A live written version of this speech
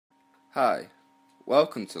Hi,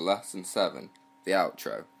 welcome to Lesson 7, the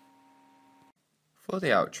outro. For the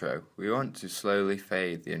outro, we want to slowly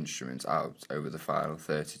fade the instrument out over the final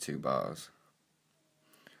 32 bars.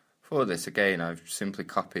 For this, again, I've simply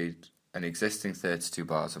copied an existing 32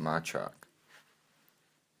 bars of my track.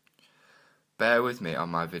 Bear with me on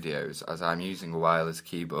my videos as I'm using a wireless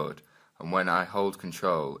keyboard, and when I hold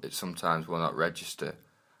control it sometimes will not register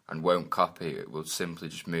and won't copy, it will simply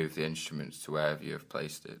just move the instruments to wherever you have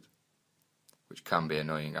placed it, which can be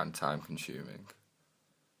annoying and time consuming.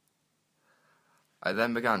 I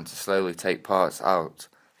then began to slowly take parts out,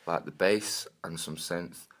 like the bass and some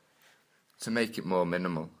synth, to make it more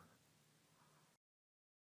minimal.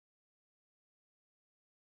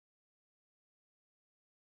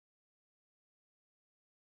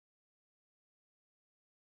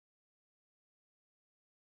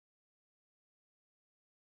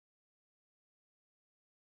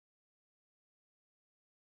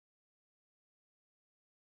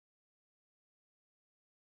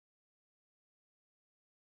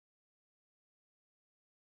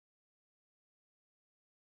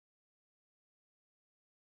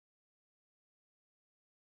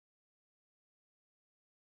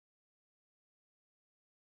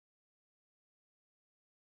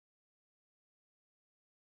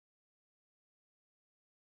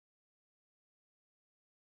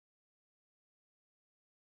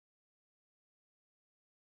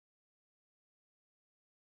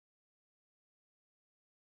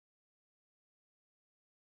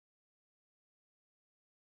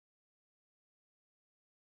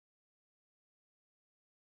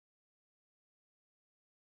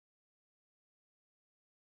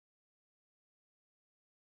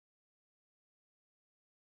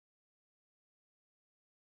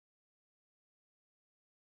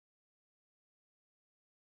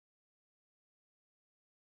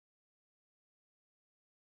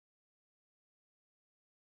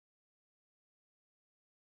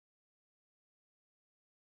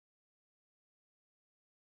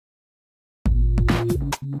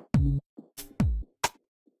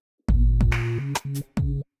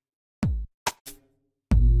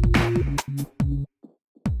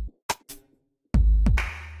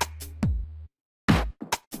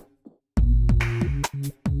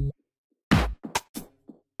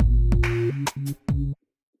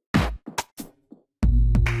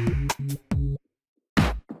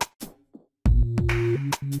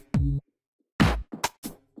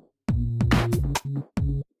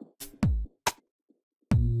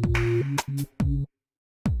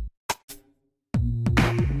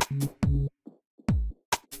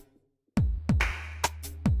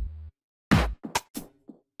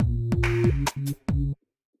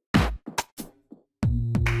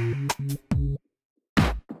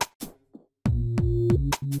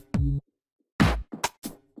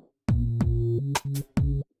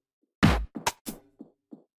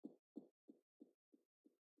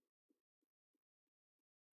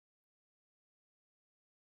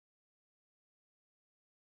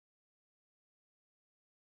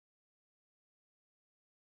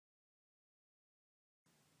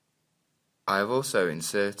 I have also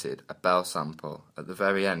inserted a bell sample at the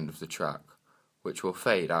very end of the track, which will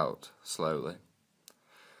fade out slowly.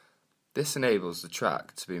 This enables the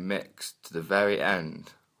track to be mixed to the very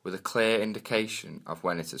end with a clear indication of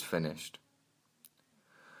when it is finished.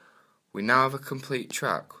 We now have a complete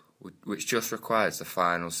track which just requires the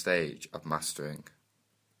final stage of mastering.